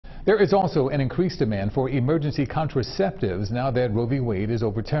There is also an increased demand for emergency contraceptives now that Roe v. Wade is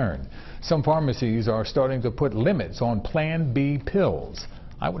overturned. Some pharmacies are starting to put limits on Plan B pills.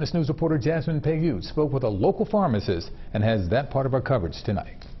 Eyewitness News reporter Jasmine Payute spoke with a local pharmacist and has that part of our coverage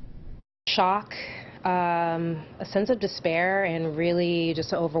tonight. Shock, a sense of despair, and really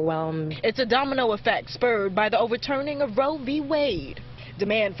just overwhelmed. It's a domino effect spurred by the overturning of Roe v. Wade.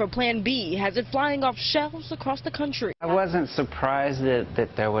 Demand for Plan B has it flying off shelves across the country. I wasn't surprised that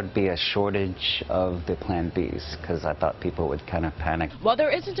there would be a shortage of the Plan Bs, because I thought people would kind of panic. While there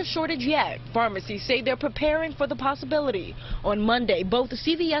isn't a shortage yet, pharmacies say they're preparing for the possibility. On Monday, both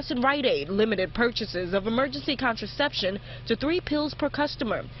CVS and Rite Aid limited purchases of emergency contraception to 3 pills per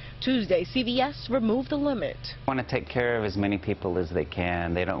customer. Tuesday, CVS removed the limit. They want to take care of as many people as they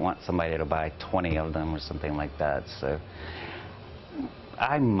can. They don't want somebody to buy 20 of them or something like that. So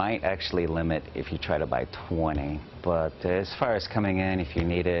I might actually limit if you try to buy 20, but as far as coming in, if you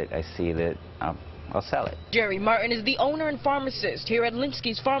need it, I see that I'll sell it. Jerry Martin is the owner and pharmacist here at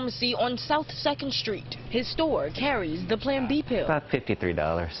Linsky's Pharmacy on South 2nd Street. His store carries the Plan B pill. About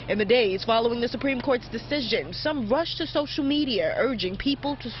 $53. In the days following the Supreme Court's decision, some rushed to social media urging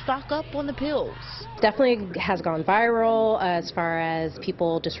people to stock up on the pills. Definitely has gone viral as far as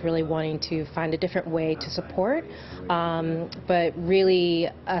people just really wanting to find a different way to support, but really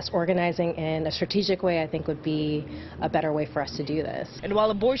us organizing in a strategic way I think would be a better way for us to do this. And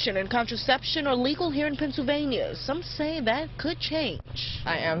while abortion and contraception are legal here in Pennsylvania, some say that could change.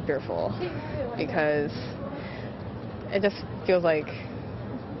 I am fearful because it just feels like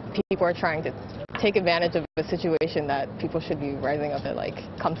people are trying to take advantage of a situation that people should be rising up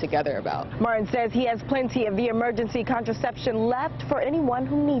and come together about. Martin says he has plenty of the emergency contraception left for anyone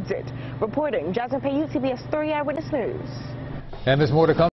who needs it. Reporting, Jasmine Payute, CBS 3 Eyewitness News. And there's more to come.